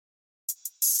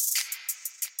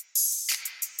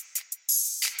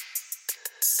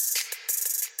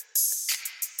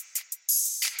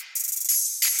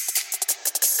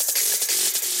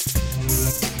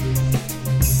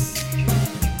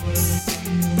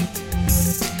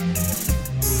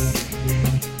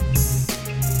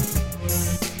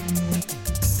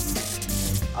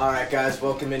guys.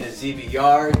 Welcome into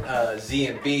ZBR. Z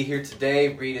and B here today.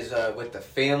 Reed is with the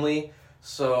family.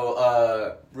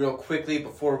 So, real quickly,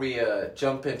 before we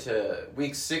jump into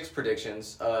Week 6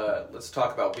 predictions, let's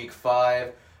talk about Week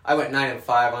 5. I went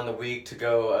 9-5 on the week to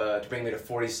go to bring me to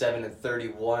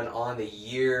 47-31 on the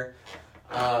year.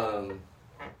 Man,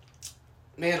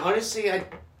 honestly,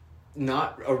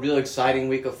 not a real exciting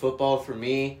week of football for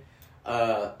me.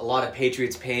 A lot of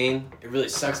Patriots pain. It really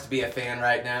sucks to be a fan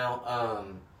right now.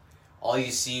 All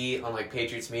you see on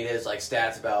Patriots media is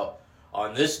stats about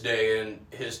on this day in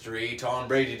history, Tom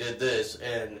Brady did this,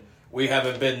 and we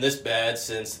haven't been this bad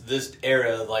since this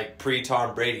era,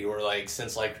 pre-Tom Brady, or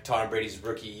since Tom Brady's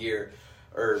rookie year,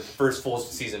 or first full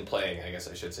season playing, I guess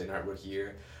I should say, not rookie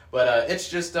year. But it's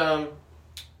just down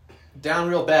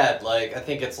real bad. I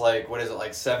think it's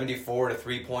 74 to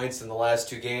 3 points in the last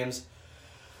 2 games.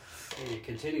 And you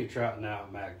continue trotting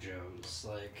out Mac Jones.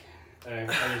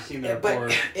 I've seen the report.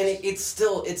 But it's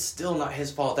still not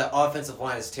his fault. That offensive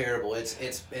line is terrible.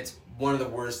 It's one of the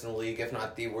worst in the league, if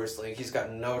not the worst league. He's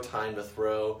got no time to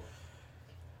throw.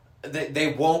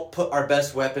 They won't put our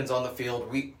best weapons on the field.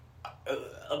 We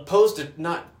opposed to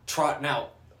not trotting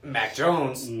out Mac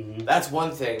Jones. Mm-hmm. That's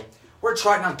one thing. We're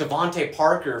trotting out Devontae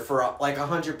Parker for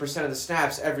 100% of the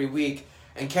snaps every week,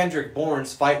 and Kendrick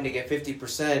Bourne's fighting to get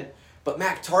 50%. But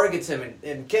Mac targets him,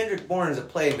 and Kendrick Bourne is a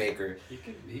playmaker.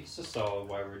 He's a solid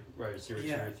wide receiver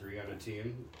 2 or 3 on a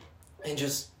team. And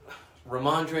just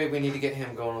Ramondre, we need to get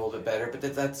him going a little bit better. But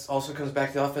that also comes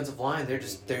back to the offensive line. They're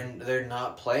just they're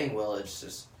not playing well. It's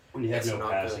just when you have no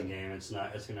passing game, it's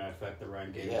going to affect the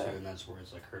run game too, and that's where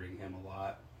it's hurting him a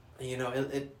lot.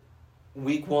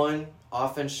 Week 1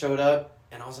 offense showed up.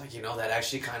 And I was like, that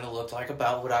actually kind of looked like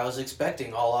about what I was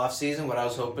expecting all offseason, what I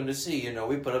was hoping to see.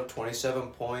 We put up 27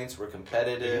 points. We're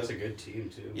competitive. It's a good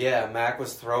team, too. Yeah, Mac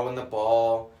was throwing the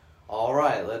ball. All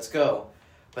right, let's go.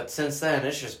 But since then,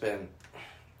 it's just been,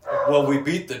 we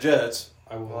beat the Jets.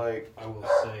 I will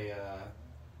say,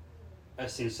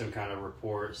 I've seen some kind of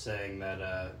report saying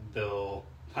that Bill,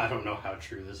 I don't know how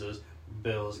true this is,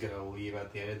 Bill is going to leave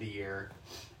at the end of the year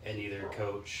and either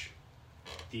coach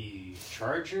the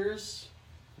Chargers...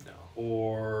 No.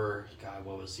 Or, God,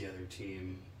 what was the other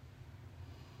team?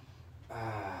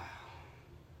 Yeah,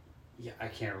 I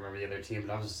can't remember the other team,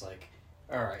 but I was just all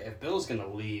right, if Bill's going to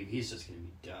leave, he's just going to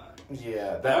be done.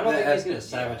 Yeah. But I don't think he's going to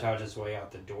sabotage his way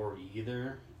out the door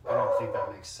either. I don't think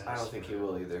that makes sense. I don't think he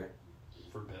will either.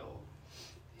 For Bill.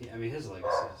 His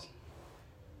legacy is...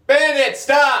 Bandit,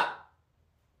 stop!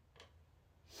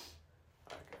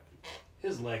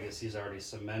 His legacy is already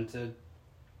cemented.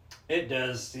 It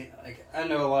does. I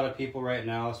know a lot of people right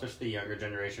now, especially the younger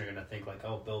generation, are going to think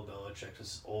Bill Belichick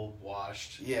is old,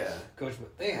 washed coach,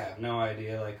 but they have no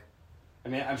idea.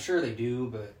 I'm sure they do,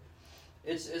 but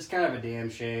it's kind of a damn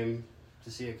shame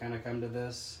to see it kind of come to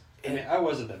this. I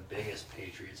wasn't the biggest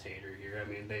Patriots hater here.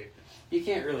 You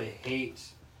can't really hate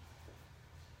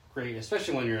great,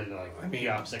 especially when you're in the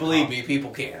opposite. Believe me,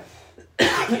 people can.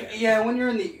 Yeah, when you're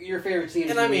in your favorite team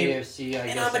in the AFC, I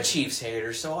guess. And I'm a Chiefs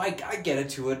hater, so I get it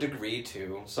to a degree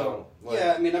too. So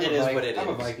yeah, I'm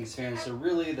a Vikings fan, so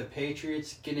really the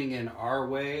Patriots getting in our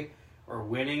way or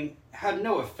winning had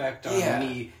no effect on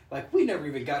me. We never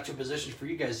even got to a position for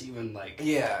you guys to even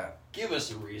give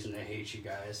us a reason to hate you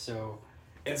guys. So.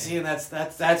 And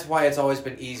that's why it's always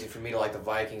been easy for me to like the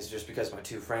Vikings, just because my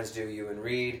 2 friends do, you and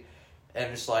Reed,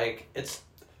 and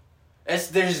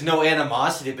there's no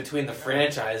animosity between the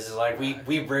franchises.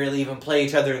 We rarely even play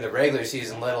each other in the regular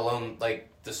season, let alone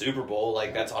the Super Bowl.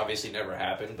 That's obviously never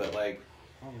happened, but it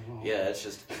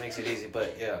makes it easy.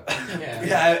 But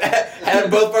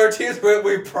and both our teams, but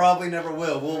we probably never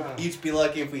will. We'll each be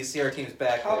lucky if we see our teams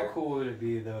back. How cool would it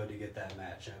be though to get that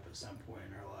matchup at some point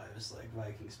in our lives,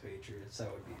 Vikings Patriots?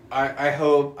 That would be. I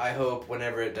hope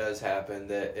whenever it does happen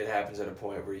that it happens at a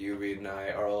point where you, Reed, and I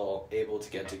are all able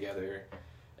to get together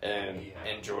and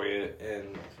enjoy it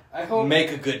and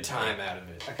make a good time out of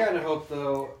it. I kind of hope,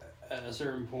 though, at a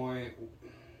certain point,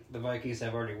 the Vikings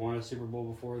have already won a Super Bowl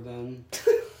before then.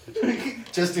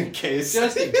 Just in case.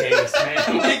 Just in case,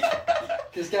 man.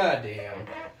 Because, goddamn.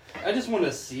 I just want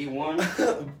to see one.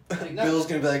 Bill's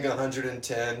going to be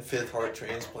 110, 5th heart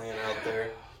transplant out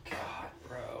there. God,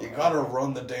 bro. You got to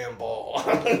run the damn ball.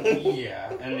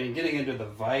 Yeah, and getting into the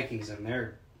Vikings and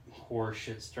their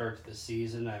horseshit start to the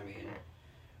season,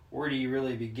 where do you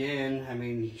really begin?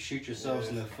 You shoot yourselves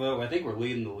in the foot. I think we're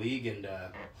leading the league in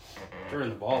turning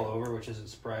the ball over, which isn't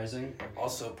surprising.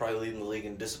 Also, probably leading the league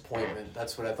in disappointment.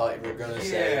 That's what I thought you were going to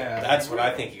say. That's what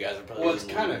I think you guys are probably Well, it's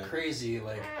kind of crazy.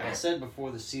 I said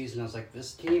before the season, I was like,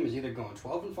 this team is either going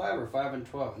 12-5 or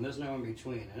 5-12, and there's no in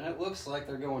between. And it looks like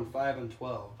they're going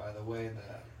 5-12 by the way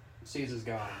season's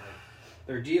gone. Like,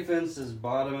 their defense is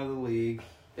bottom of the league.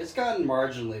 It's gotten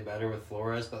marginally better with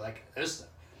Flores, but like there's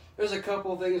a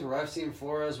couple things where I've seen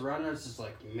Flores run, and it's just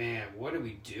like, man, what are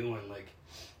we doing? Like,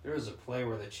 there was a play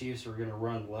where the Chiefs were gonna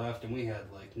run left, and we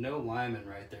had like no lineman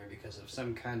right there because of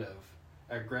some kind of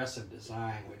aggressive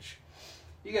design, which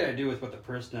you got to do with what the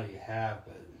personnel you have,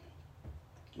 but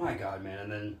my God, man.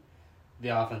 And then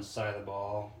the offensive side of the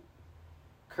ball,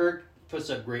 Kirk puts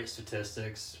up great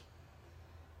statistics.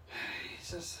 He's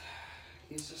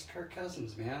just Kirk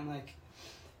Cousins, man. Like,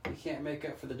 you can't make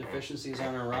up for the deficiencies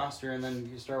on our roster, and then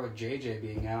you start with JJ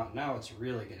being out. Now it's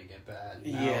really going to get bad.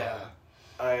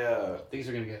 Now, things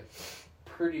are going to get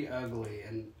pretty ugly,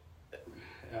 and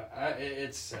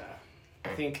it's...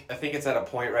 I think it's at a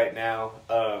point right now.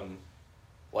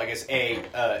 Well, I guess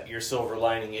your silver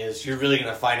lining is you're really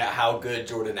gonna find out how good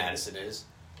Jordan Addison is.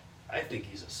 I think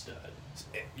he's a stud.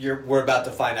 We're about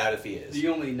to find out if he is. The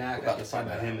only knack I can find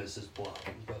about him is his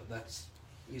blocking, but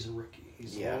he's a rookie.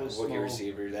 He's rookie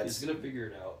receiver. He's gonna figure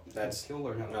it out. That's he'll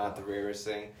learn how to not the rarest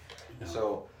thing. No.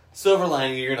 So silver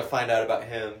lining, you're gonna find out about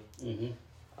him. Mm-hmm.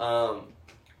 Of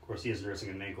course, he is nursing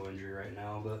an ankle injury right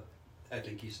now, but I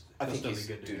think he's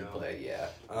good to play. Yeah.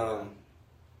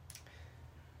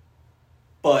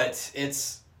 But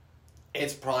it's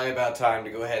probably about time to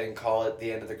go ahead and call it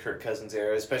the end of the Kirk Cousins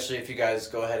era, especially if you guys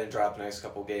go ahead and drop the next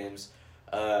couple games.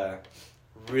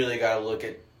 Really got to look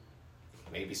at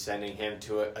maybe sending him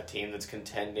to a team that's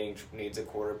contending, needs a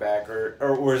quarterback,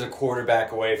 or is a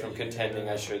quarterback away from contending,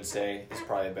 I should say. Is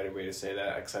probably a better way to say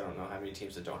that, because I don't know how many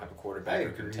teams that don't have a quarterback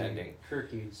are contending.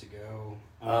 Kirk needs to go.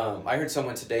 I heard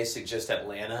someone today suggest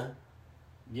Atlanta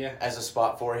as a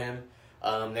spot for him.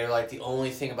 They're like, the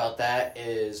only thing about that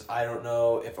is I don't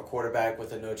know if a quarterback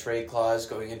with a no-trade clause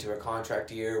going into a contract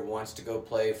year wants to go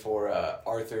play for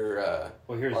Arthur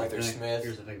Smith.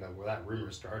 Here's the thing, though. Where that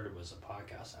rumor started was a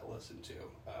podcast I listened to.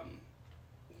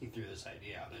 He threw this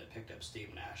idea out, and it picked up steam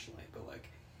nationally. But,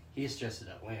 like, he suggested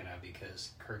Atlanta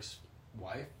because Kirk's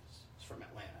wife is from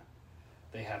Atlanta.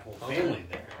 They have whole family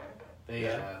there.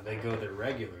 They go there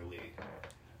regularly.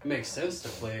 It makes sense to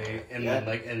play, and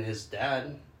and his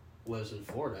dad lives in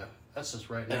Florida. That's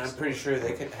just right next door. And I'm pretty sure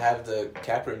they could have the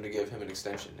cap room to give him an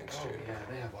extension next year. Yeah,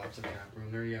 they have lots of cap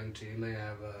room. They're a young team. They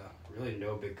have really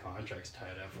no big contracts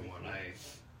tied up from what I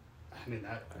mean,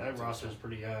 that roster is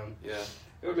pretty young. Yeah.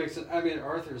 It would make sense. I mean,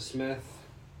 Arthur Smith,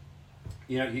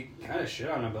 you kind of shit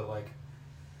on him, but like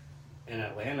in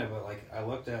Atlanta, but like I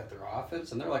looked at their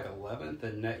offense and they're like 11th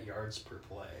in net yards per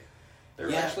play.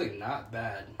 They're actually not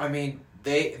bad. I mean,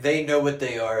 they know what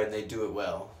they are and they do it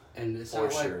well. And it's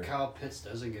not like Kyle Pitts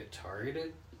doesn't get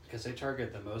targeted, because they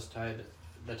target the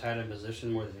tight end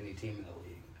position more than any team in the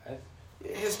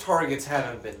league. His targets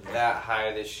haven't been that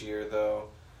high this year, though.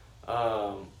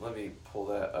 Let me pull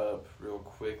that up real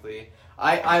quickly.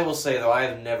 I will say, though, I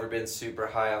have never been super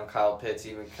high on Kyle Pitts,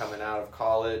 even coming out of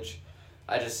college.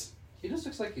 He just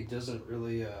looks like he doesn't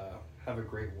really have a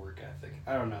great work ethic.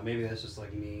 I don't know. Maybe that's just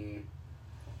like me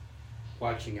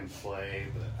watching him play,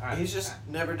 but he's just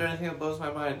never done anything that blows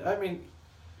my mind. I mean,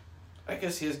 I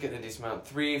guess he is getting a decent amount.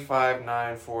 3, 5,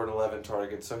 9, 4, and 11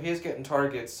 targets. So he is getting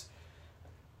targets,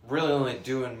 really only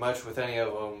doing much with any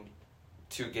of them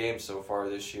 2 games so far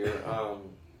this year.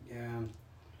 Yeah.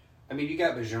 I mean, you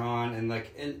got Bijan,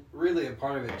 and really a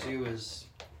part of it, too, is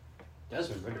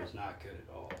Desmond Ridder's not good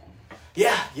at all.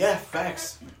 Yeah,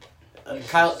 facts.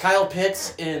 Kyle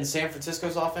Pitts in San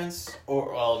Francisco's offense,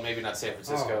 or maybe not San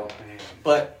Francisco,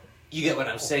 but you get what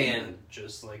I'm saying.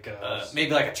 Just like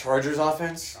maybe like a Chargers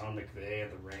offense. Sean McVay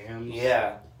of the Rams.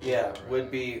 Yeah,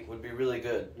 would be really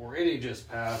good. Or any just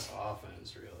pass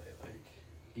offense, really. Like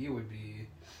he would be.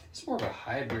 He's more of a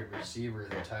hybrid receiver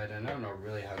than tight end. I don't know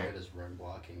really how good his run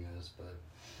blocking is, but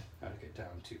not to get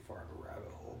down too far of a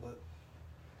rabbit hole. But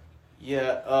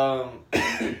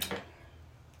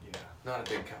not a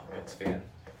big Kyle Pitts fan,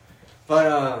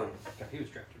 but he was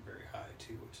drafted very high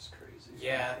too, which is crazy.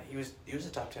 Yeah, he was a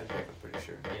top 10 pick. I'm pretty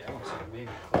sure. Yeah, I want to say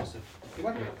maybe close to. He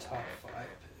might be a top 5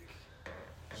 pick.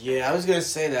 Yeah, I was gonna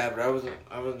say that, but I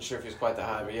wasn't sure if he was quite that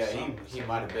high. But yeah, he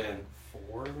might have been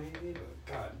 4 maybe. But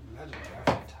God, imagine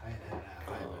drafting a tight end that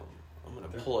high. I'm gonna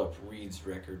pull up Reed's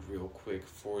record real quick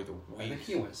for the week. I think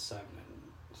he went 7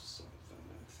 and something.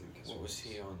 I think. What was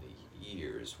he on the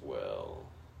year as well?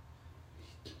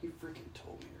 He freaking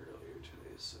told me earlier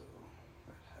today, so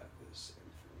I'd have this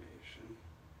information.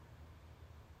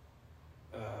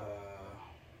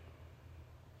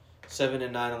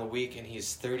 7-9 on the week, and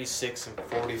he's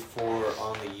 36-44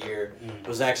 on the year. It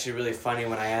was actually really funny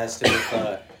when I asked him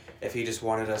if he just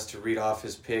wanted us to read off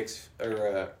his picks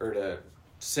or to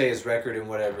say his record and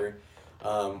whatever.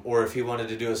 Or if he wanted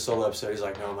to do a solo episode, he's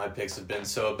like, no, my picks have been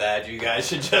so bad, you guys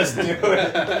should just do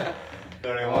it.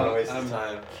 Don't even want to waste his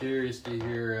time. I'm curious to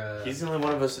hear... He's the only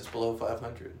one of us that's below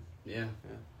 500. Yeah.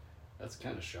 That's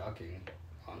kind of shocking,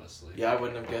 honestly. Yeah, I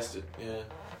wouldn't have guessed it. Yeah.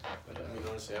 But I mean,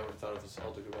 honestly, I would have thought of this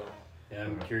all to go well. Yeah,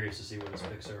 I'm curious to see what his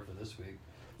picks are for this week.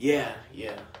 Yeah.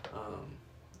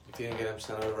 If he didn't get him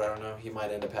sent over, I don't know. He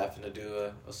might end up having to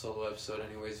do a solo episode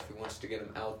anyways if he wants to get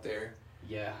him out there.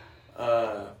 Yeah.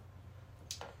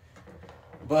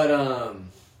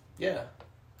 Yeah.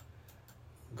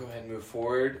 Go ahead and move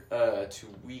forward to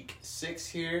week 6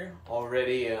 here.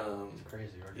 Already, It's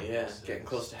crazy. Yeah, getting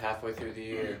close to halfway through the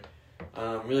year.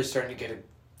 Really starting to get a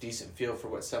decent feel for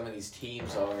what some of these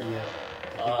teams are.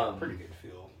 Yeah. Pretty good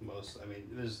feel.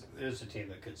 There's a team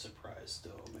that could surprise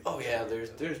still. Oh yeah,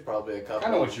 there's probably a couple.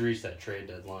 Kind of once you reach that trade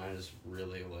deadline is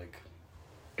really like.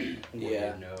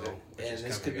 Yeah. And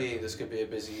this could be a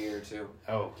busy year too.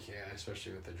 Oh yeah,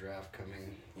 especially with the draft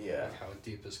coming. Yeah. Like how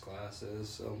deep this class is.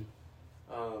 So.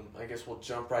 I guess we'll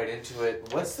jump right into it.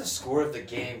 What's the score of the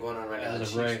game going on right now? The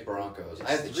Chiefs Broncos.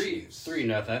 I have the Chiefs.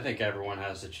 3-0. I think everyone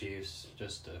has the Chiefs.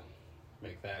 Just to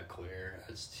make that clear,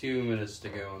 it's 2 minutes to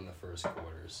go in the first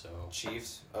quarter. So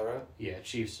Chiefs, all right. Yeah,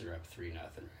 Chiefs are up 3-0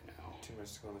 right now. 2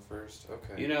 minutes to go in the first.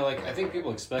 Okay. You know, like I think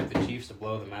people expect the Chiefs to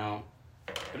blow them out,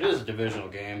 but it is a divisional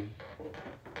game,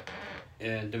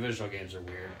 and divisional games are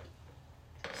weird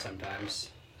sometimes.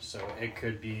 So it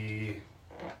could be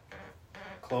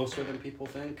closer than people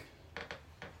think,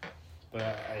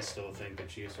 but I still think the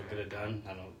Chiefs will get it done.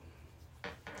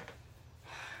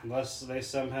 Unless they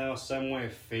somehow, some way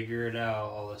figure it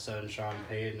out, all of a sudden Sean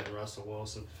Payton and Russell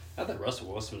Wilson. Not that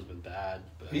Russell Wilson's been bad,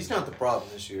 but he's not the problem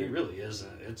this year. He really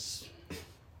isn't. It's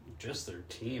just their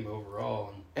team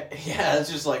overall. Yeah,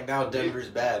 it's just like now Denver's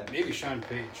bad. Maybe Sean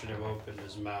Payton should have opened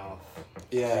his mouth.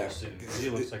 Yeah, too soon, 'cause he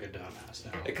looks like a dumbass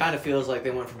now. It kind of feels like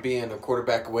they went from being a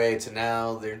quarterback away to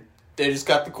now they just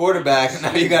got the quarterback, and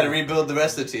now you got to rebuild the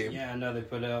rest of the team. Yeah, now they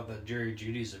put out that Jerry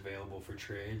Jeudy's available for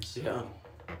trades. So.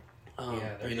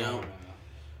 Yeah. They're going.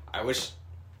 I wish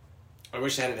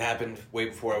that had happened way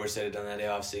before. I wish they had done that the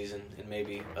off season, and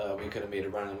maybe we could have made a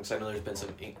run on him. Because I know there's been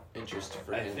some interest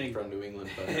for him from New England.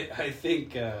 But I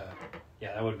think,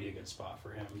 that would be a good spot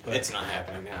for him. But it's not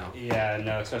happening now. Yeah,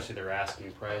 no, especially their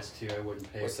asking price too. I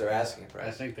wouldn't pay. What's their asking price?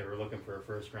 I think they were looking for a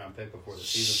first-round pick before the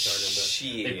season started.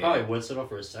 But they yeah. probably would settle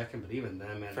for a second. But even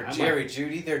then, man, for Jerry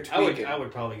Jeudy, they're tweaking. I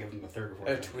would probably give them a third or fourth.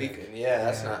 They're tweaking. Yeah,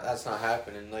 that's not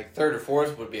happening. Like third or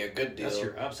fourth would be a good deal. That's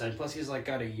your upside. Plus, he's like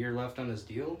got a year left on his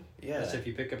deal. Yeah. That's if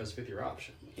you pick up his 5th-year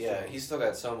option. Yeah, he's still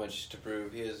got so much to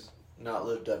prove. He has not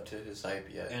lived up to his hype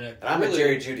yet. And I'm a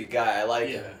Jerry Jeudy guy. I like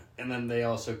him. And then they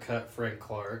also cut Frank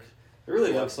Clark. It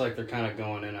really looks like they're kind of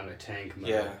going in on a tank mode.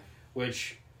 Yeah.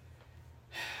 Which,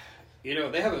 they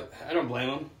have I don't blame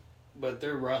them, but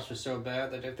their roster's so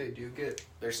bad that if they do get...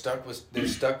 They're stuck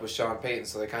with Sean Payton,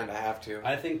 so they kind of have to.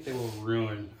 I think they will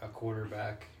ruin a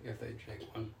quarterback if they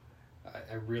take one.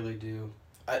 I really do.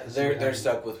 They're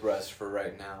stuck with Russ for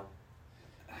right now.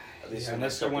 At least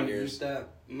unless they want to use that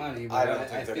money. But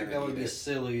I think that would be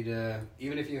silly to...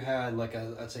 Even if you had, like,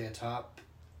 let's say a top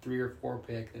 3 or 4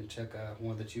 pick and took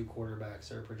one of the 2 quarterbacks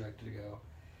that are projected to go,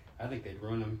 I think they'd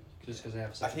ruin them just because they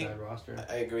have such a bad roster.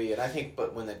 I agree, and I think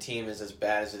but when the team is as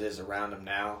bad as it is around them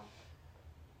now,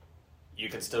 you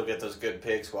can still get those good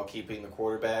picks while keeping the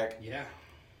quarterback. Yeah.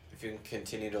 If you can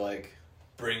continue to, like,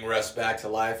 bring Russ back to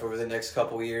life over the next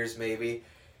couple years, maybe,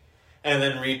 and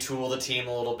then retool the team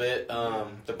a little bit.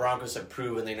 The Broncos have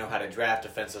proven they know how to draft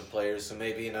defensive players, so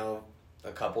maybe,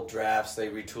 a couple drafts, they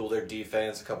retool their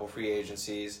defense, a couple free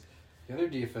agencies. Yeah, their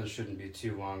defense shouldn't be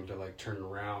too long to turn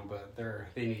around, but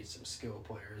they need some skill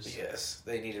players. Yes,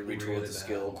 they need to retool the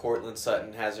skill. Cortland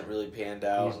Sutton hasn't really panned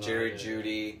out. Jerry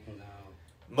Jeudy,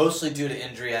 mostly due to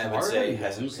injury, I would say,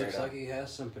 hasn't panned out. Looks like he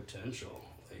has some potential.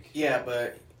 Yeah,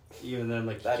 but even then,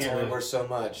 that's only worth so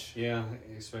much. Yeah,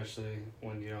 especially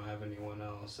when you don't have anyone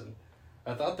else. And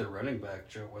I thought the running back,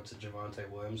 Javonte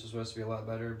Williams, was supposed to be a lot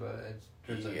better, but it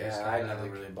turns out I never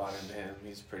really bought into him.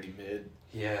 He's pretty mid.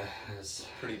 Yeah, it's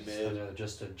pretty mid.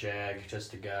 Just a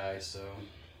guy. So,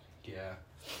 yeah.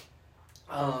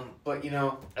 But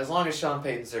as long as Sean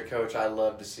Payton's their coach, I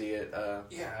love to see it.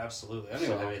 Yeah, absolutely. I don't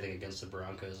even have anything against the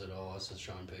Broncos at all. It's just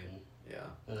Sean Payton. Yeah,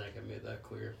 I think I made that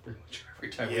clear pretty much every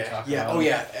time we talk about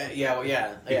it.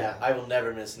 Yeah. I will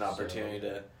never miss an opportunity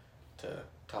to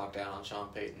talk down on Sean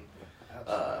Payton.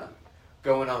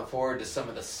 Going on forward to some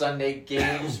of the Sunday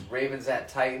games, Ravens at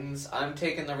Titans. I'm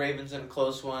taking the Ravens in a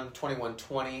close one,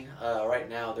 21-20. Right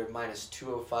now, they're minus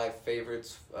 205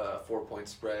 favorites, 4-point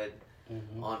spread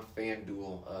on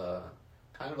FanDuel.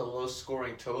 Kind of a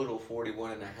low-scoring total,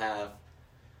 41.5.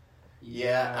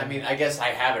 Yeah, I mean, I guess I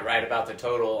have it right about the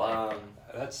total. I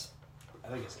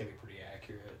think it's going to be pretty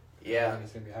accurate. Yeah. I think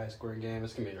it's going to be a high-scoring game.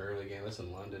 It's going to be an early game. It's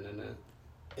in London, isn't it?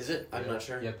 Is it? I'm not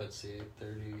sure. Yep, let's see.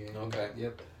 30 game. Okay.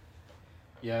 Yep.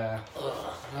 Yeah.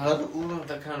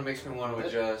 That kind of makes me want to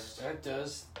adjust. That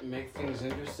does make things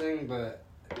interesting, but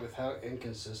with how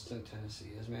inconsistent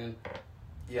Tennessee is, man.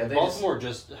 Yeah, Baltimore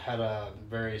just had a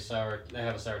very sour. They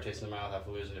have a sour taste in their mouth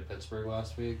after losing to Pittsburgh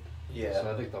last week. Yeah.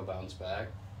 So I think they'll bounce back.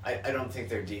 I don't think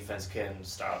their defense can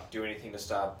do anything to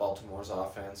stop Baltimore's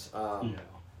offense. No.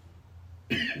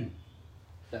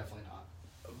 Definitely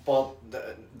not.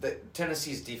 The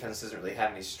Tennessee's defense doesn't really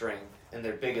have any strength, and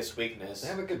their biggest weakness. They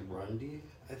have a good run D,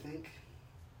 I think.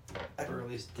 Or at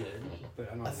least did, but I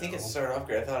don't know. I think it started off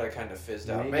great. I thought it kind of fizzed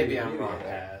out. Maybe I'm wrong. It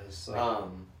has.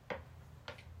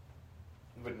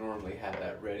 Would normally have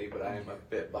that ready, but I am a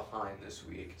bit behind this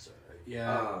week.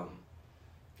 Yeah.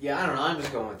 Yeah, I don't know. I'm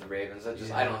just going with the Ravens.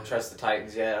 I don't trust the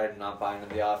Titans yet. I'm not buying in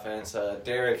the offense.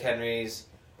 Derrick Henry's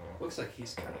looks like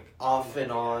he's kind of off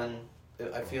and on.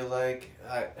 I feel like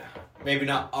maybe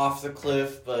not off the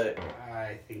cliff, but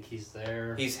I think he's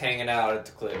there. He's hanging out at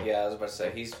the cliff. Yeah, I was about to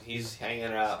say he's hanging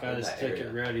out. He's got his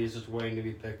ticket ready. He's just waiting to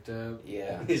be picked up.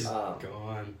 Yeah, he's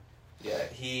gone. Yeah,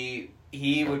 he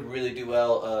would really do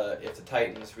well if the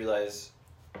Titans realize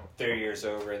their year's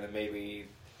over and then maybe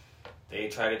they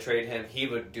try to trade him. He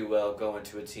would do well going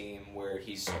to a team where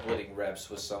he's splitting reps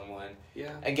with someone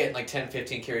and getting like 10,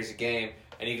 15 carries a game,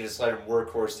 and you can just let him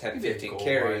workhorse 10, 15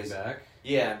 carries.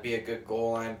 Yeah, and be a good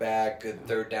goal line back, good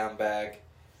third down back,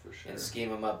 for sure, and scheme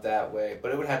him up that way.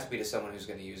 But it would have to be to someone who's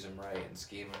going to use him right and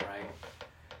scheme him right.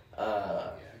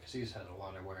 Yeah, because he's had a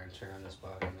lot of wear and tear on his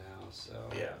body now. So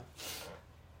yeah.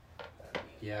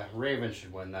 Yeah, Ravens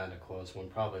should win that in a close one.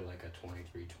 Probably like a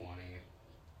 23-20,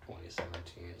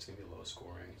 2017. It's going to be low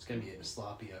scoring. It's going to be a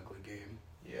sloppy, ugly game.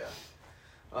 Yeah.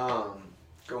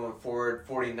 Going forward,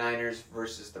 49ers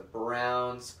versus the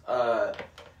Browns.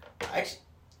 Actually,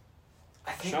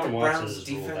 I think Sean the Watson Browns'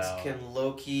 defense can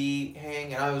low-key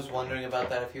hang. And I was wondering about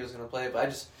that if he was going to play.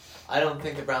 But I don't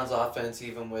think the Browns' offense,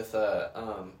 even with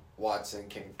Watson,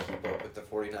 can keep up with the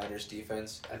 49ers'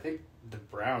 defense. I think the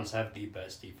Browns have the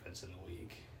best defense in the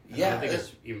league. Yeah, I don't think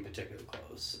it's even particularly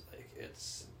close. Like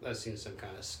I've seen some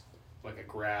kind of like a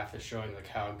graph is showing like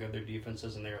how good their defense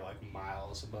is, and they're like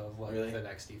miles above like the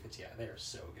next defense. Yeah, they are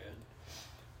so good,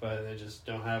 but they just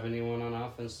don't have anyone on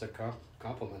offense to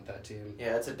complement that team.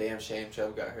 Yeah, it's a damn shame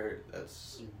Chubb got hurt.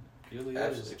 That's really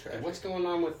absolutely tragic. What's going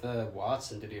on with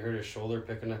Watson? Did he hurt his shoulder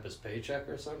picking up his paycheck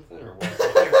or something, or what?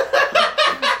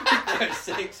 For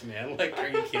sakes, man! Like, are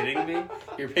you kidding me?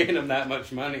 You're paying him that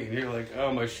much money, and you're like,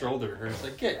 "Oh, my shoulder hurts."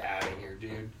 Like, get out of here,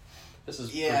 dude. This is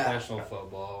professional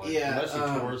football. Like, unless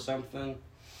you tore something,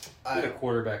 be the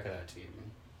quarterback of that team.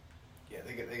 Yeah,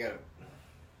 they got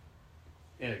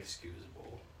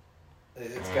inexcusable.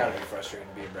 It's got to be frustrating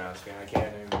to be a Browns fan. I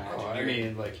can't even imagine. Oh, I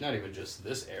mean, like, not even just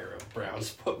this era of Browns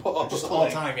football. Just all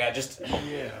time, yeah.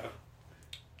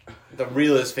 The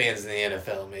realest fans in the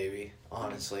NFL, maybe,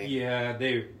 honestly. Yeah,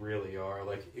 they really are.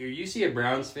 Like, you see a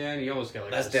Browns fan, you almost got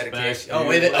like that's respect, dedication.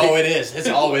 Dude. It is. It's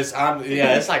always.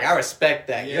 It's like I respect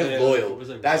that. Yeah, You're loyal.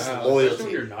 Like, that's wow. loyalty. Especially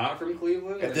when you're not from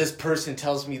Cleveland. If this person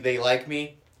tells me they like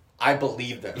me, I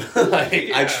believe them.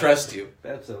 I trust you.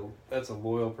 That's a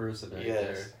loyal person right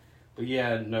there. But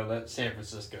yeah, no, that San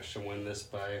Francisco should win this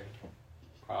by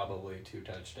probably 2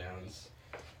 touchdowns.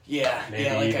 Yeah,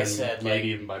 like even, I said. Maybe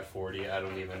even by 40. I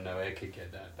don't even know. It could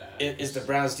get that bad. Is the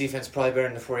Browns' defense probably better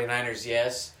than the 49ers?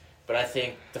 Yes. But I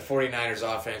think the 49ers'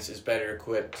 offense is better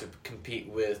equipped to compete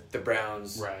with the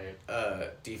Browns'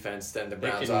 defense than the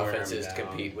Browns' offense is to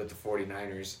compete with the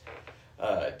 49ers'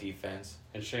 defense.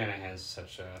 And Shanahan's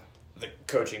such a... The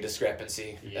coaching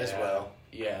discrepancy as well.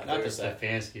 Yeah. Not just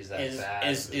Stefanski's that bad.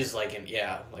 Is like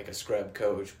a scrub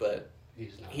coach, but...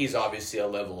 He's obviously a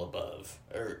level above.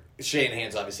 Or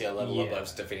Shanahan's obviously a level above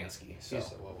Stefanski. So.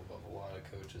 He's a level above a lot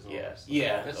of coaches.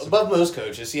 Yeah, above most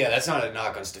coaches. Yeah, that's not a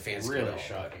knock on Stefanski. Really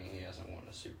shocking he hasn't won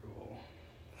a Super Bowl.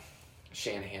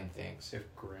 Shanahan thinks. If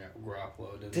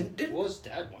Garoppolo didn't. Well, his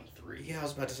dad won 3. Yeah, I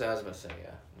was about to say,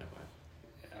 yeah. Never mind.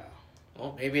 Yeah.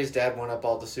 Well, maybe his dad won up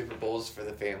all the Super Bowls for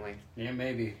the family. Yeah,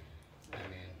 maybe. I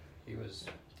mean, he was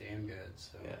damn good,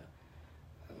 so. Yeah.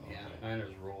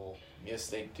 Niners roll. Yes,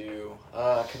 they do.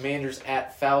 Commanders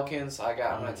at Falcons. I'm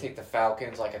going to take the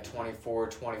Falcons like a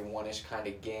 24-21-ish kind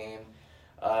of game.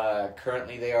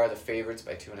 Currently, they are the favorites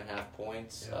by 2.5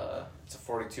 points. Yeah. It's a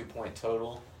 42-point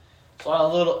total. So a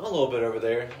little bit over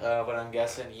there, but I'm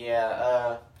guessing.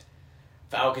 Yeah,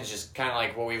 Falcons just kind of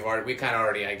like what we kind of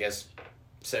already, I guess,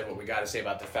 said what we got to say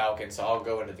about the Falcons. So I'll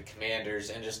go into the Commanders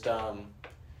and just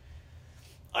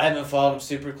I haven't followed him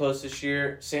super close this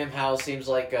year. Sam Howell seems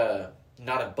like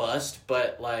not a bust,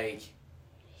 but like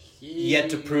yet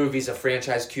to prove he's a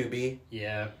franchise QB.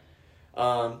 Yeah.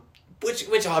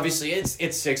 Which obviously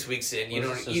it's 6 weeks in.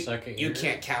 You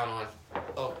can't count on.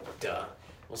 Oh, duh.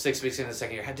 Well, 6 weeks in the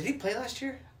second year. Did he play last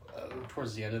year?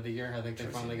 Towards the end of the year, I think they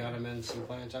finally got him in some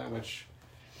playing time, which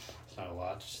is not a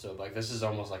lot. Still, like this is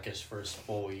almost like his first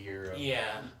full year.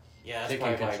 Yeah. That's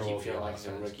probably why I keep feeling like he's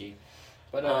a rookie.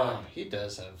 But he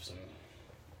does have some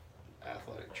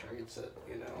athletic traits that,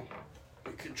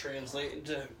 it could translate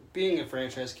into being a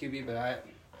franchise QB, but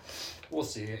we'll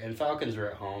see. And Falcons are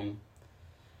at home.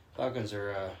 Falcons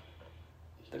are,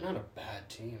 they're not a bad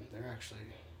team.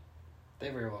 They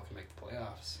very well can make the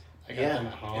playoffs. I got them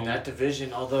at home. In that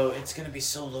division, although it's going to be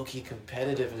so low-key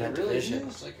competitive in that division.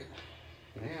 Is. Like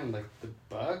the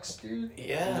Bucks, dude.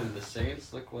 Yeah. And the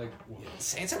Saints look like... The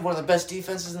Saints have one of the best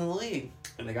defenses in the league.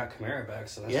 And they got Kamara back,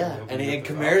 so that's... Yeah, and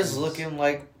Kamara's looking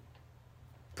like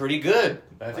pretty good.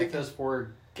 I think those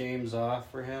 4 games off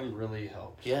for him really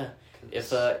helped. Yeah.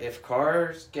 If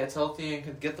Carr gets healthy and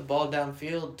can get the ball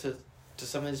downfield to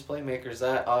some of these playmakers,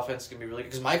 that offense can be really good.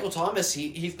 Because Michael Thomas,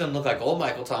 he doesn't look like old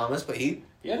Michael Thomas, but he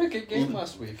had a good game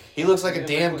last week. He looks like a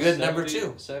damn good number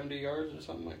 2. 70 yards or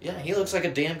something like that. Yeah, he looks like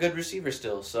a damn good receiver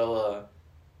still. So,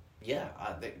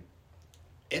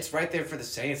 it's right there for the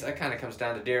Saints. That kind of comes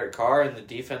down to Derek Carr and the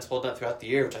defense holding up throughout the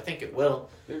year, which I think it will.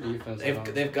 Their defense.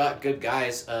 They've got good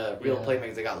guys,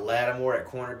 playmakers. They got Lattimore at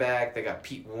cornerback. They got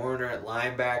Pete Warner at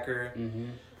linebacker. Mm-hmm.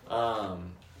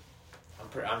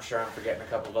 I'm sure I'm forgetting a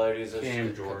couple of other dudes.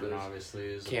 Cam Jordan obviously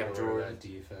is a part of that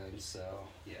defense. So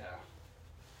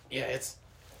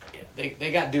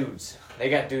they got dudes. They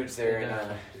got dudes there in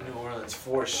New Orleans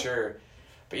for sure.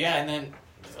 But yeah, and then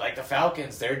like the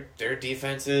Falcons, their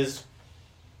defense is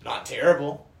not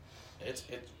terrible. It's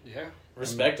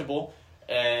respectable.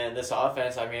 And this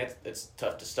offense, I mean, it's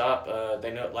tough to stop.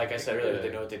 They know, like I said earlier,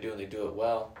 they know what they do and they do it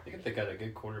well. I think they got a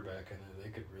good quarterback and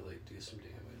they could really do some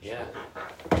damage. Yeah.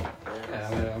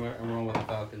 I'm rolling with the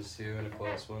Falcons too in a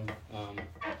close one.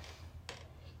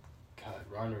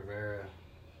 Ron Rivera.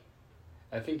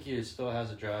 I think he still has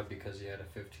a job because he had a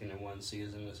 15-1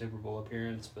 season, a Super Bowl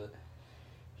appearance, but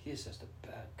he's just a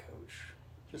bad coach.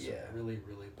 A really,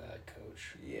 really bad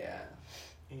coach. Yeah.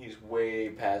 He's way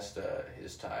past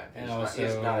his time.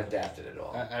 He's not adapted at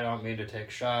all. I don't mean to take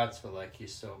shots, but like he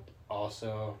still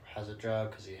also has a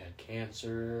job because he had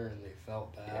cancer and they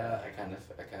felt bad. Yeah, I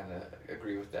kind of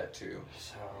agree with that too.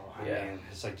 So I mean,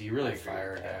 it's like, do you really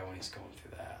fire a guy when he's going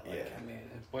through that? Like, I mean,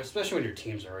 especially when your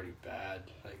team's already bad.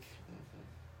 Like,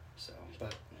 so,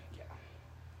 but yeah,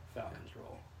 Falcons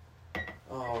roll.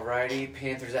 Alrighty,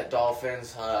 Panthers at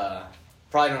Dolphins.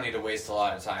 Probably don't need to waste a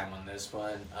lot of time on this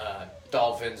one.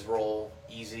 Dolphins roll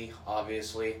easy,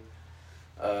 obviously.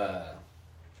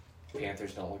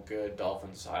 Panthers don't look good.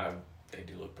 Dolphins, they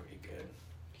do look pretty good.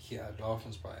 Yeah,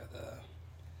 Dolphins probably have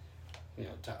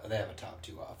they have a top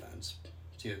 2 offense.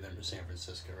 It's either them or San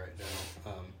Francisco right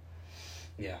now.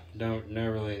 Don't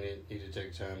really need to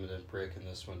take time to breaking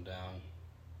this one down.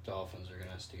 Dolphins are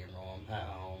gonna steamroll them at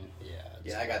home.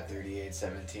 I got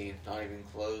 38-17. Not even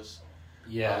close.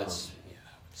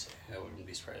 I wouldn't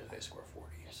be surprised if they score 40.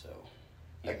 So,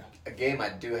 a game I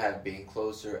do have being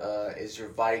closer is your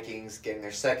Vikings getting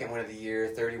their second win of the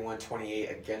year,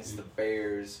 31-28 against the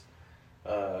Bears.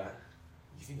 You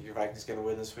think your Vikings going to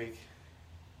win this week?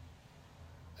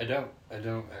 I don't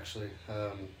actually.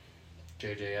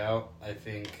 JJ out. I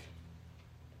think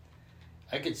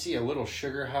I could see a little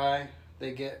sugar high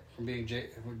they get from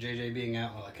JJ being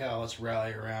out. Like, oh, let's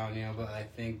rally around, But I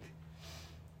think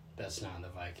that's not in the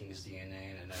Vikings'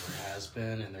 DNA, and it never has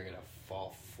been, and they're going to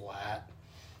fall flat.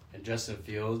 And Justin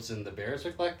Fields and the Bears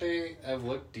look like they have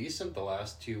looked decent the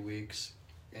last 2 weeks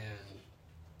and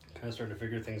kind of starting to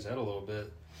figure things out a little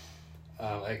bit.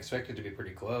 I expect it to be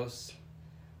pretty close,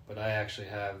 but I actually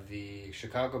have the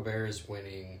Chicago Bears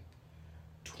winning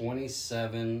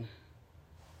 27-23.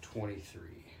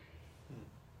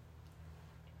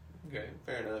 Okay,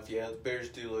 fair enough. Yeah, the Bears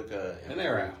do look... and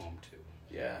they're at home, too.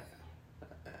 Yeah.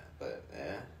 But,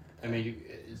 I mean,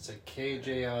 it's like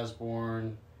KJ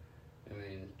Osborne. I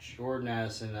mean, Jordan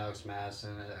Addison, Alex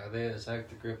Madison. Is that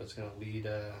the group that's going to lead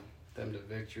them to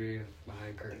victory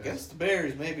behind Kirk? Against the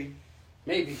Bears, maybe.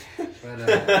 Maybe. But,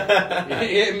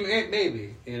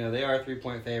 maybe. They are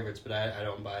 3-point favorites, but I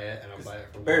don't buy it. I don't buy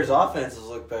it from Bears' offenses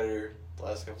look better the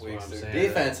last couple weeks. Their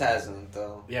defense hasn't,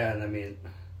 though. Yeah, and I mean,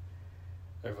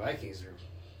 their Vikings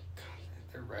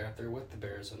they're right up there with the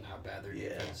Bears on how bad their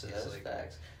defense is. Yeah, that's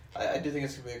facts. I do think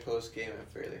it's going to be a close game and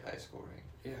fairly high scoring.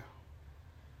 Yeah.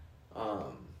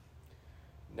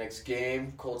 Next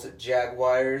game, Colts at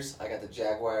Jaguars. I got the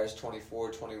Jaguars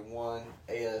 24-21,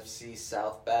 AFC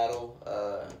South battle.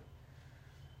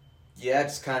 Yeah,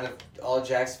 just kind of all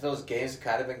Jacksonville's games have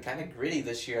kind of been kind of gritty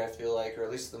this year, I feel like, or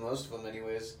at least the most of them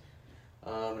anyways.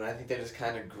 And I think they just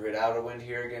kind of grit out a win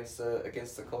here against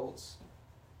the Colts.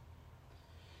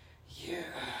 Yeah,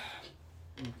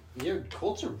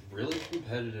 Colts are really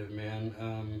competitive,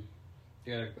 man.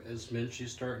 Is Minshew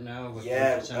starting now with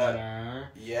Richardson and IR?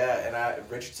 Yeah, and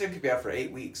Richardson could be out for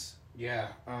 8 weeks. Yeah,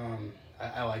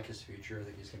 I like his future. I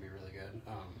think he's going to be really good.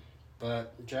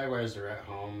 But Jaguars are at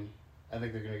home. I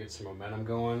think they're going to get some momentum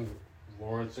going.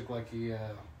 Lawrence looked like he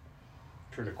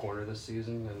turned a corner this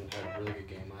season and had a really good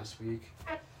game last week.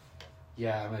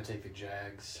 Yeah, I'm going to take the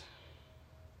Jags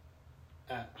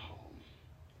at home.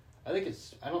 I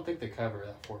don't think they cover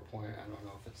that 4 point. I don't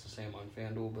know if it's the same on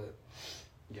FanDuel, but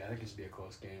yeah, I think it's going to be a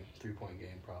close game. 3-point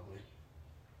game, probably.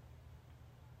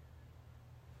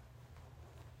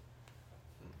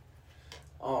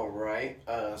 All right.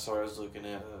 So I was looking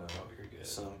at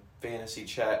some fantasy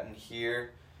chat in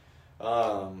here.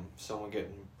 Someone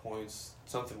getting points.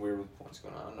 Something weird with points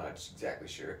going on. I'm not exactly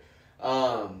sure.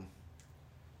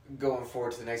 Going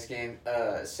forward to the next game,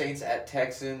 Saints at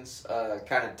Texans.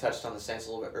 Kind of touched on the Saints a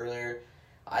little bit earlier.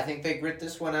 I think they grit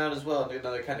this one out as well. Do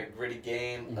another kind of gritty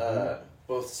game. Mm-hmm.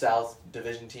 Both South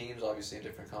Division teams, obviously in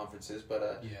different conferences,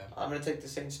 but yeah. I'm going to take the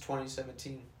Saints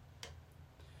 2017.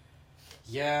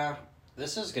 Yeah,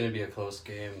 this is going to be a close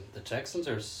game. The Texans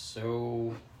are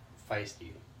so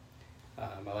feisty.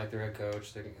 I like their head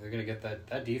coach. They're going to get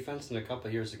that defense in a couple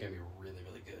of years. They're going to be really,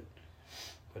 really good.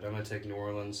 But I'm going to take New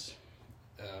Orleans,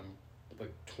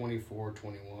 like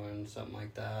 24-21, something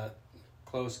like that.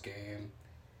 Close game.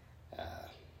 I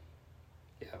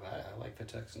like the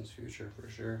Texans' future for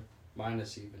sure.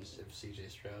 Minus even if C.J.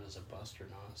 Stroud is a bust or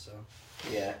not. So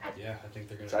yeah, I think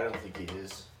they're going to. I don't think he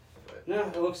is. But. No,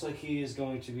 it looks like he is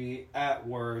going to be at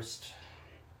worst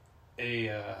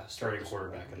a starting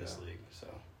quarterback in this league. So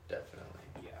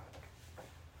definitely, yeah.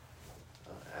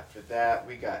 After that,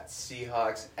 we got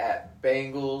Seahawks at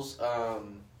Bengals.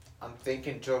 I'm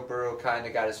thinking Joe Burrow kind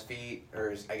of got his feet, or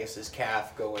his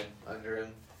calf going under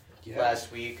him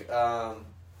last week. And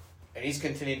he's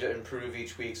continued to improve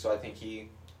each week, so I think he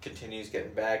continues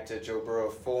getting back to Joe Burrow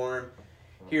form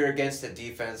here against a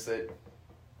defense that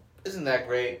isn't that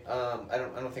great. I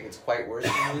don't think it's quite worse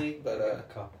in the league, but a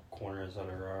couple corners that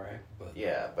are alright. But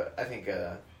yeah, but I think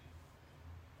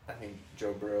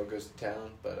Joe Burrow goes to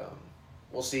town, but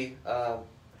we'll see.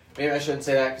 Maybe I shouldn't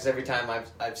say that because every time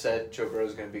I've said Joe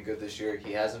Burrow's going to be good this year,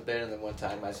 he hasn't been, and then one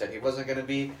time I said he wasn't going to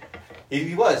be,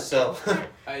 he was. So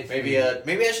maybe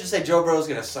I should say Joe Burrow's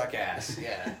going to suck ass.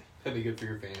 Yeah, that'd be good for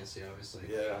your fantasy, obviously.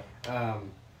 Yeah.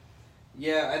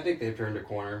 Yeah, I think they've turned a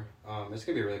corner. It's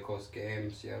going to be a really close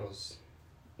game. Seattle's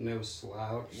no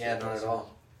slouch. Yeah, not at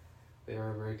all. They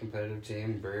are a very competitive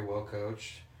team, very well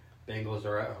coached. Bengals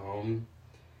are at home.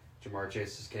 Jamar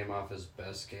Chase just came off his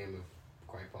best game of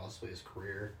quite possibly his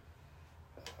career.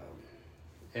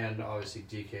 And obviously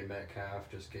DK Metcalf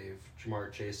just gave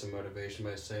Jamar Chase some motivation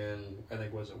by saying, I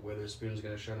think, Witherspoon's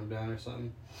going to shut him down or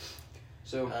something.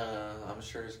 So I'm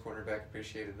sure his quarterback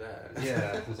appreciated that.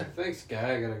 Yeah, I was like, thanks,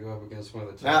 guy. I got to go up against one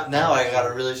of the top. Now I got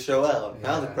to really show out. Yeah.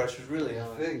 Now the pressure's really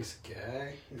on. Thanks,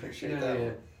 guy. Appreciate that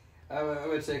one. I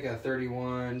would take a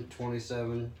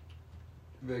 31-27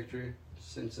 victory,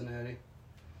 Cincinnati.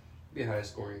 Be a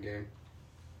high-scoring game.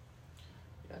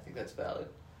 Yeah, I think that's valid.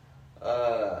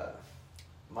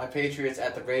 My Patriots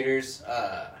at the Raiders.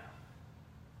 I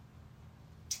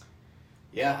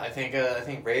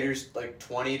think Raiders like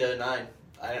 20-9.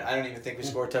 I don't even think we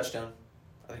score a touchdown.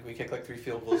 I think we kick like 3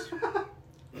 field goals.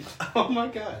 Oh my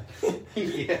god.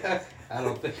 Yeah, I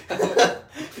don't think.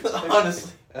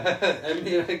 Honestly, I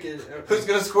mean, who's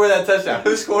gonna score that touchdown?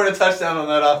 Who scored a touchdown on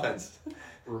that offense?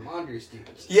 Ramondre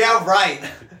Stevenson. Yeah, right.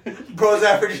 Bro's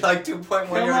averaging like 2.1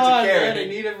 yards a carry. Man, I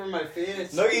need it for my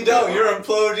fantasy. No, you don't. You're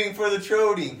imploding for the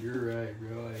Trody. You're right,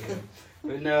 bro. I am.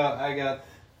 But no, I got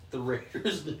the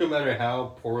Raiders. No matter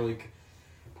how poorly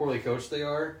coached they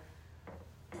are.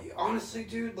 Honestly,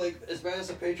 dude, like as bad as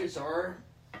the Patriots are,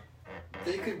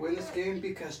 they could win this game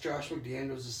because Josh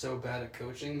McDaniels is so bad at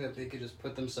coaching that they could just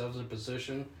put themselves in a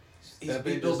position. He's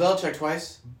beat Bill Belichick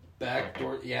twice.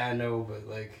 Backdoor. Yeah, I know, but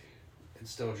like. It's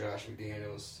still Josh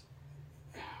McDaniels.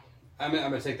 I'm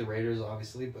going to take the Raiders,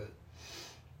 obviously, but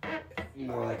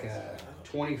more like a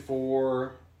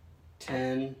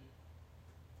 24-10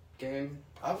 game.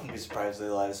 I wouldn't be surprised if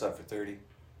they light us up for 30.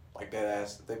 Like that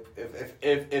ass.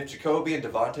 If Jacoby and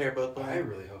Devontae are both playing, I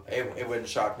really hope it wouldn't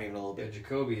shock me even a little bit. Yeah,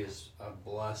 Jacoby is a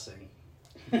blessing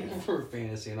for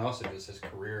fantasy and also just his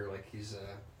career. Like he's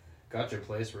got your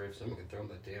place where if someone can throw him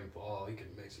the damn ball, he can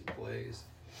make some plays.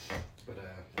 But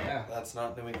yeah, that's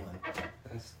not New England.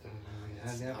 That's you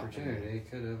had the opportunity. You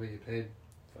could have, but you paid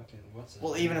fucking what's it?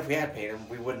 Well, even if we had paid him,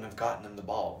 we wouldn't have gotten him the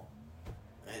ball.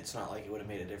 It's not like it would have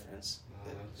made a difference.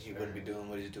 He wouldn't be doing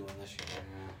what he's doing this year.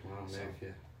 Yeah, well, maybe if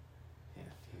you.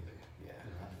 Yeah.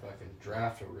 Fucking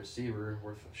draft a receiver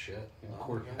worth of shit.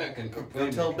 Quarterback and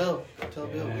go tell Bill. Go tell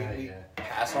Bill. We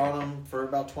pass on him for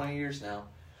about 20 years now.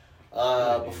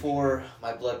 Before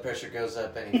my blood pressure goes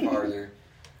up any farther.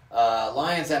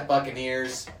 Lions at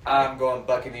Buccaneers. I'm going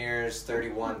Buccaneers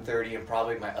 31-30 and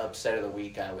probably my upset of the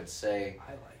week, I would say.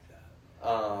 I like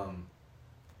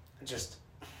that.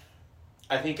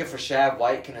 I think if Rashad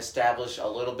White can establish a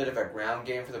little bit of a ground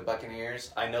game for the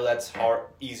Buccaneers, I know that's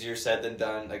easier said than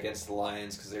done against the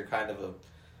Lions because they're kind of a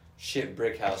shit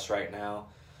brick house right now.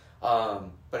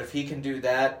 But if he can do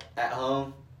that at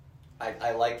home,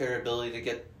 I like their ability to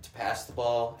get to pass the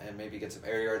ball and maybe get some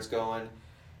air yards going.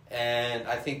 And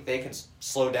I think they can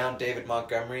slow down David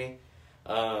Montgomery.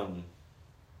 Or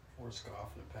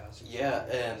scoff in the passing. Yeah,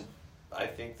 and I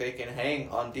think they can hang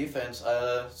on defense.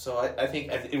 So I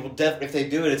think it will if they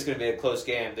do it, it's going to be a close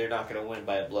game. They're not going to win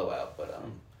by a blowout. But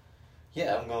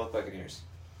yeah, I'm going with Buccaneers.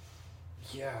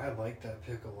 Yeah, I like that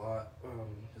pick a lot.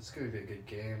 It's going to be a good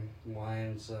game.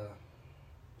 Lions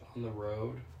on the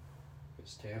road.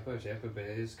 It's Tampa. Tampa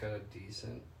Bay's got a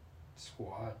decent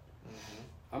squad.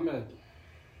 Mm-hmm. I'm gonna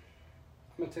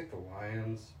take the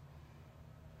Lions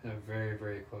in a very,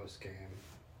 very close game.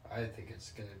 I don't think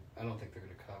they're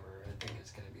gonna cover. I think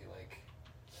it's gonna be like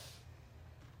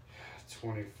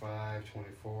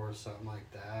 25-24, something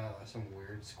like that. Some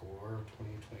weird score,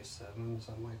 20-27,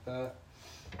 something like that.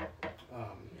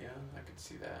 Yeah, I could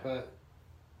see that. But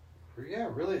yeah,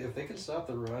 really, if they can stop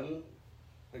the run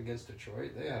against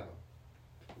Detroit, they have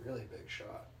a really big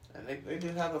shot. And they do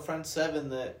have a front seven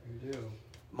that You do.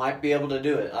 might be able to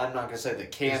do it. I'm not going to say they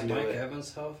can do Is Mike it.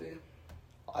 Evans healthy?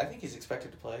 I think he's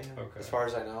expected to play, Okay. as far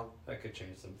as I know. That could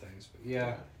change some things. But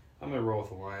yeah, I'm going to roll with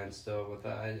the Lions still. With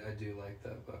that, I do like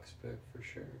that Bucs pick for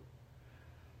sure.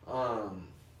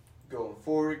 Going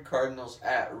forward, Cardinals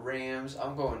at Rams.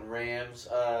 I'm going Rams.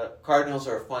 Cardinals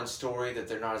are a fun story that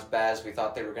they're not as bad as we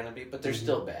thought they were going to be, but they're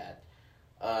still bad.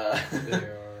 They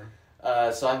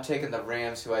are. So I'm taking the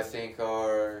Rams, who I think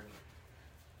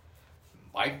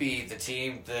might be the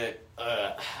team that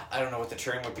I don't know what the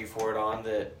term would be for it on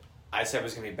that I said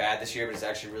was going to be bad this year, but it's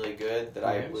actually really good. That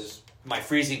Rams? I was my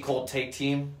freezing cold take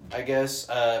team, I guess.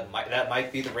 That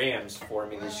might be the Rams for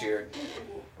me this year.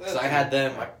 So I had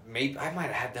them. I might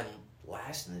have had them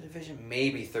last in the division,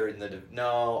 maybe third in the division.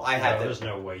 No, I had them. There's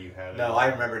no way you had it. No, I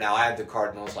remember now. I had the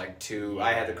Cardinals like 2. Yeah.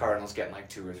 I had the Cardinals getting like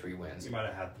 2 or 3 wins. You might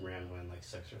have had the Rams win like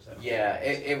 6 or 7. Yeah,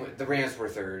 the Rams were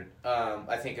third.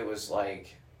 I think it was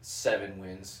like 7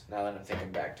 wins. Now that I'm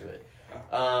thinking back to it,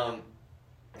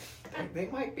 they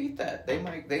might beat that. They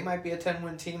might be a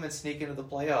 10-win team and sneak into the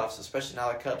playoffs, especially now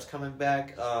the Cubs coming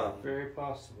back. Very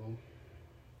possible.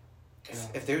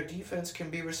 If their defense can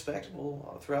be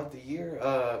respectable throughout the year,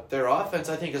 their offense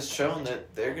I think has shown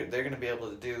that they're going to be able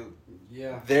to do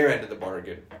their end of the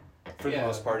bargain for the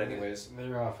most part, anyways.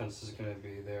 Their offense is going to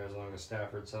be there as long as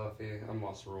Stafford's healthy. I'm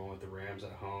also rolling with the Rams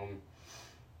at home.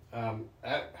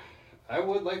 I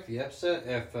would like the upset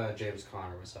if James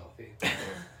Conner was healthy.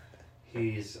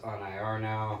 He's on IR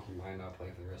now. He might not play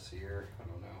for the rest of the year. I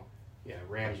don't know. Yeah,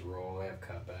 Rams roll. They have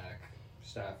cut back.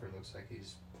 Stafford looks like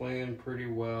he's playing pretty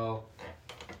well.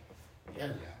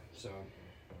 Yeah. So.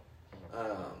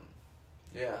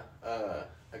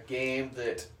 A game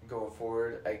that going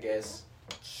forward, I guess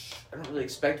I don't really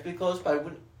expect to be close, but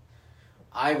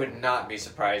I would not be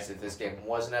surprised if this game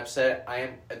was an upset.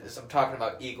 I'm talking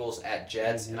about Eagles at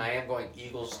Jets, and I am going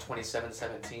Eagles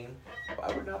 27-17.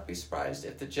 I would not be surprised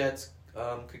if the Jets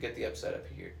could get the upset up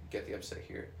here.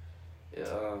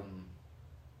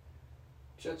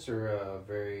 Jets are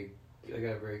they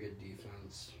got a very good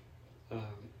defense.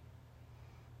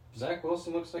 Zach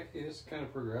Wilson looks like he is kind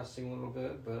of progressing a little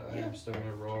bit, but I am still going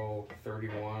to roll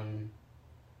 31-14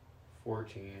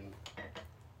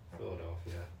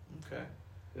 Philadelphia. Okay.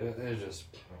 It's just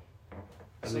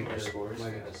I think they're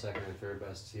like the second or third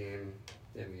best team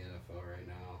in the NFL right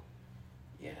now.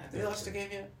 Yeah, have they lost a game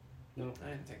yet? No, I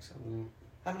didn't think so. No.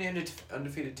 How many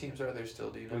undefeated teams are there still?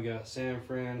 Do you know? We got San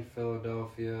Fran,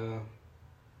 Philadelphia.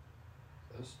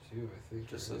 Those 2, I think.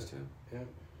 Just those 2? Yeah, I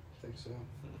think so.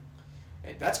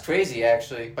 Hey, that's crazy,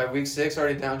 actually. By week 6,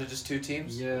 already down to just 2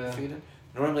 teams. Yeah. Undefeated.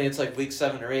 Normally, it's like week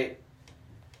 7 or 8.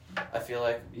 I feel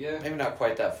like. Yeah. Maybe not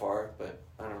quite that far, but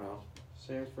I don't know.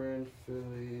 San Fran,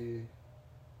 Philly.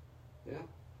 Yeah.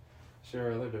 So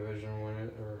our other division winner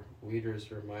or leaders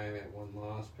are Miami at 1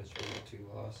 loss, Pittsburgh at 2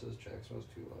 losses, Jacksonville's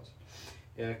 2 losses.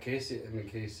 Yeah,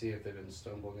 KC, if they didn't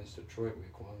stumble against Detroit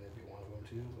week 1, they'd be one of them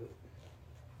too. But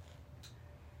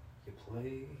you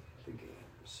play the game,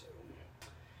 so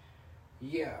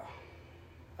yeah,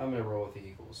 I'm gonna roll with the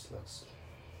Eagles.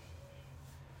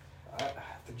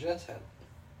 The Jets had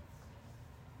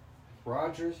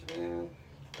Rodgers, man.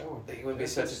 It would be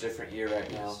such a different year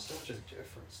right now. Such a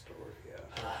different story,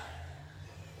 yeah.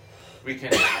 We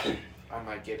can. I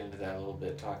might get into that a little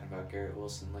bit, talking about Garrett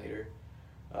Wilson later.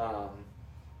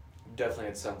 Definitely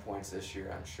at some points this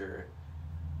year, I'm sure.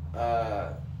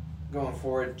 Going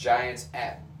forward, Giants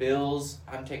at Bills.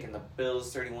 I'm taking the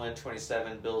Bills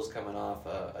 31-27. Bills coming off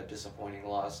a disappointing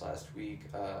loss last week.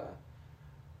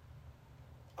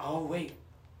 Oh, wait.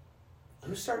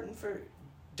 Who's starting for...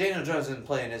 Daniel Jones isn't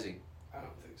playing, is he? I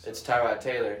don't think so. It's Tyrod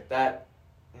Taylor.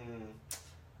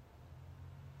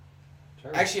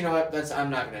 Actually, you know what?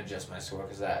 I'm not going to adjust my score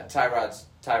because Tyrod's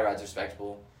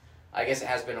respectable. I guess it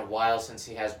has been a while since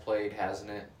he has played,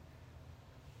 hasn't it?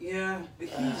 Yeah, but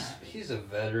he's a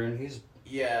veteran. He's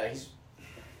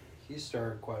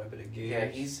started quite a bit of games. Yeah,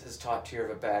 he's as top tier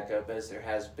of a backup as there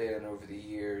has been over the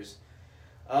years.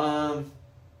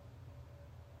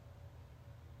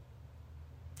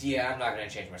 Yeah, I'm not going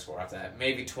to change my score off that.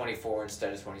 Maybe 24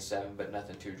 instead of 27, but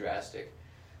nothing too drastic.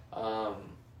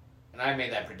 And I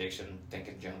made that prediction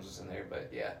thinking Jones was in there,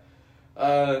 but yeah.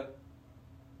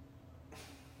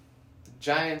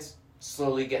 Giants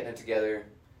slowly getting it together.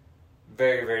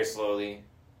 Very, very slowly.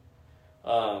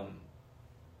 I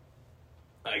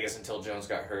guess until Jones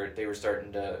got hurt, they were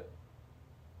starting to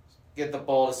get the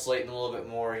ball to Slayton a little bit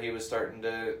more. He was starting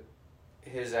to...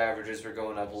 His averages were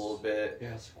going up a little bit.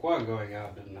 Yeah, Saquon going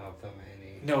out didn't help them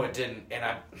any. No, it didn't. And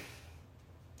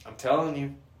I'm telling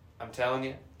you,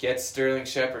 get Sterling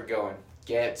Shepard going.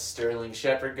 Get Sterling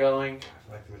Shepard going. I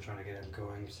feel like they've been trying to get him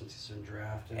going since he's been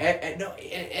drafted. And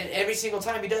every single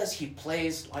time he does, he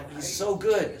plays like he's so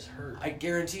good. He's hurt. I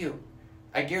guarantee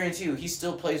you, he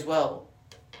still plays well.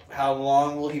 How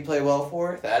long will he play well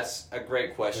for? That's a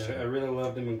great question. I really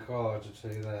loved him in college, I'll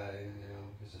tell you that.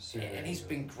 He's a serious. And he's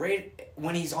been great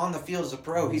when he's on the field as a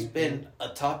pro. He's been a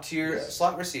top tier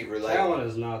slot receiver. Talent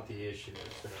is not the issue.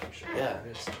 It's production. Yeah,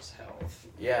 it's his health.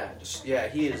 Yeah,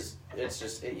 he is. It's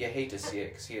just you hate to see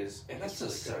it because he is. And that's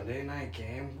really a Sunday night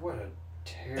game. What a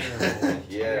terrible,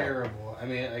 terrible. I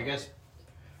mean, I guess.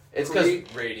 It's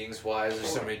because ratings-wise,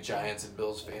 there's so many Giants and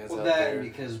Bills fans out there. Well,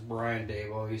 because Brian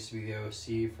Daboll used to be the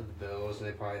OC for the Bills, and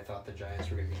they probably thought the Giants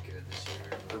were going to be good this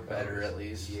year. Or better, at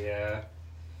least. Yeah.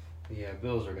 Yeah,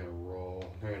 Bills are going to roll.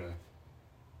 They're going to...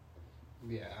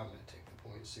 Yeah, I'm going to take the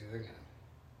points, too. They're going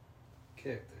to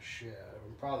kick the shit out of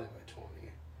them. Probably by 20.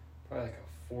 Probably like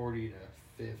a 40 to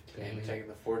 15. And you're taking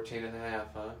the 14.5,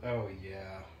 huh? Oh,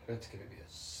 yeah. That's going to be a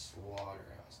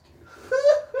slaughterhouse, dude.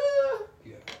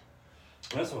 Yeah.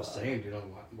 That's what I was saying, dude, on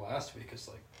last week. It's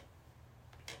like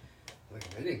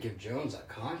they didn't give Jones that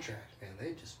contract, man.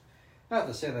 They just, not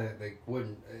to say that they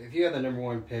wouldn't. If you had the number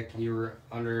 1 pick and you were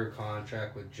under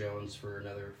contract with Jones for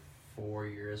another 4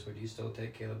 years, would you still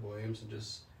take Caleb Williams and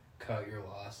just cut your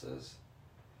losses?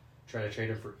 Try to trade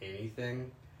him for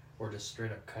anything? Or just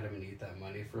straight up cut him and eat that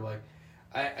money for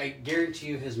I guarantee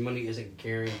you his money isn't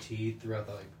guaranteed throughout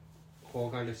the whole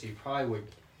contract, so you probably would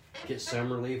get some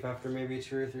relief after maybe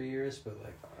 2 or 3 years, but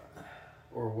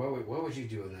or what would you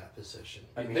do in that position?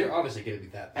 I mean, they're obviously going to be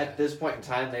that bad. At this point in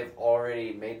time, they've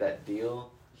already made that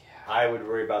deal. Yeah. I would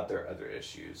worry about their other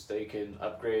issues. They can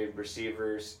upgrade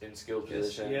receivers in skill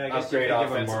position, upgrade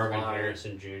offensive Marvin line,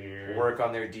 Harrison Jr., work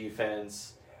on their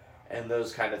defense, and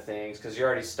those kind of things, because you're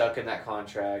already stuck in that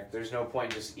contract. There's no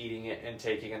point in just eating it and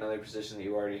taking another position that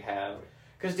you already have,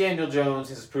 because Daniel Jones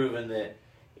has proven that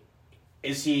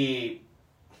is he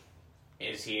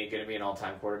going to be an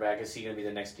all-time quarterback? Is he going to be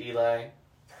the next Eli?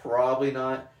 Probably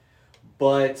not.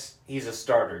 But he's a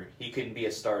starter. He can be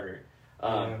a starter.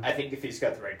 I think if he's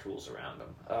got the right tools around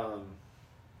him.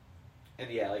 And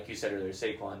yeah, like you said earlier,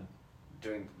 Saquon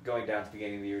going down at the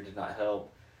beginning of the year did not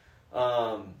help.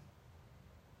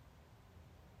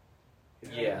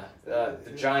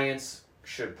 The Giants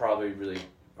should probably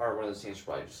are one of those teams should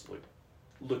probably just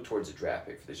look towards a draft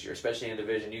pick for this year, especially in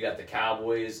division. You got the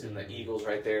Cowboys and the Eagles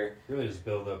right there. Really just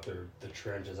build up the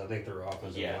trenches. I think their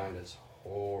offensive line is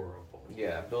horrible.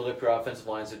 Yeah, build up your offensive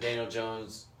line so Daniel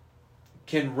Jones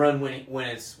can run when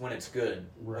it's good,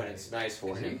 when it's nice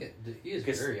for him. He is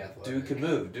very athletic.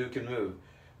 Dude can move.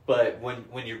 But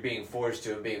when you're being forced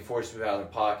to move out of the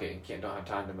pocket and don't have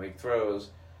time to make throws,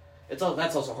 that's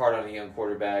also hard on a young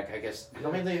quarterback. I guess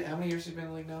how many years has he been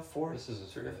in the league now? 4? This is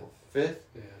his fifth.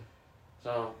 Yeah.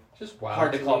 So just wild.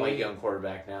 Hard to call my young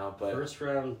quarterback now, but first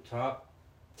round top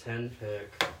 10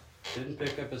 pick. Didn't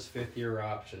pick up his 5th-year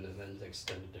option and then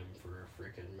extended him for a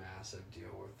freaking massive deal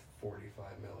with $45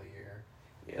 million a year.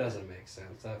 Yeah. Doesn't make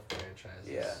sense. That franchise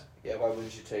Yeah, why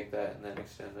wouldn't you take that and then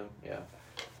extend him? Yeah.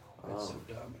 It's so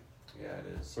dumb. Yeah, it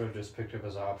is. Would have just picked up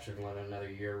his option, let another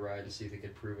year ride and see if he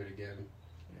could prove it again.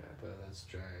 Yeah. But that's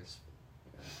Giants.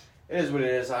 Yeah. It is what it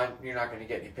is. You're not going to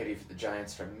get any pity for the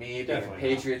Giants from me, being a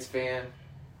Patriots fan.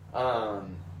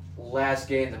 Last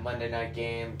game, the Monday night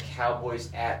game, Cowboys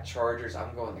at Chargers.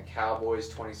 I'm going the Cowboys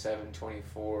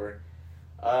 27-24.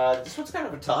 This one's kind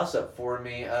of a toss-up for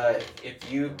me.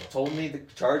 If you told me the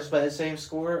Chargers by the same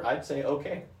score, I'd say,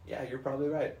 okay, yeah, you're probably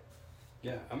right.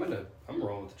 Yeah, I'm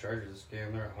rolling with the Chargers this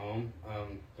game. They're at home.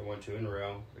 They won 2 in a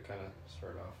row. They kind of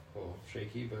started off a little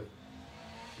shaky, but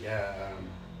yeah,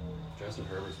 Justin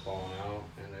Herbert's balling out,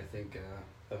 and I think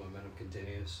the momentum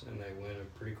continues, and they win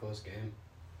a pretty close game.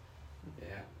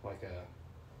 Yeah, like a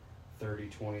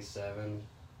 30-27,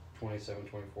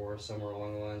 27-24, somewhere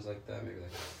along the lines like that. Maybe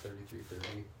like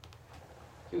 33-30.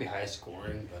 It'll be high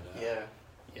scoring, but yeah.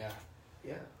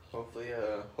 Hopefully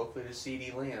to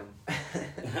CD Lamb.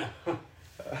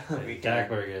 Dak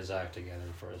better get his act together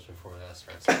first before that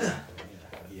starts happening.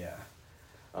 Yeah.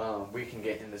 We can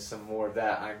get into some more of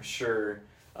that, I'm sure,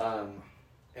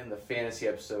 in the fantasy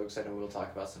episode, because I know we'll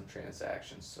talk about some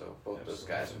transactions, so both those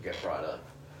guys will get brought up.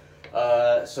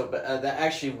 But that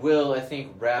actually will, I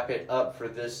think, wrap it up for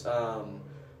this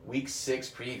Week 6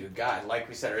 preview. God, like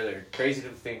we said earlier, crazy to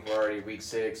think we're already Week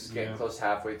 6, getting close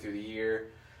halfway through the year.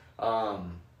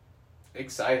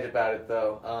 Excited about it,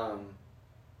 though.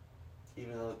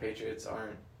 Even though the Patriots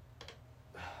aren't...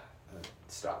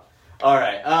 Stop. All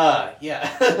right.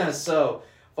 Yeah. So,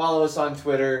 follow us on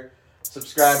Twitter.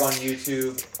 Subscribe on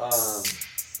YouTube.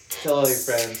 Tell all your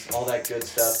friends. All that good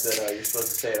stuff that you're supposed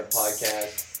to say at a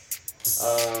podcast.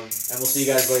 And we'll see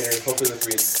you guys later. Hopefully with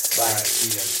Reed. Bye. All right, see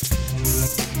you guys.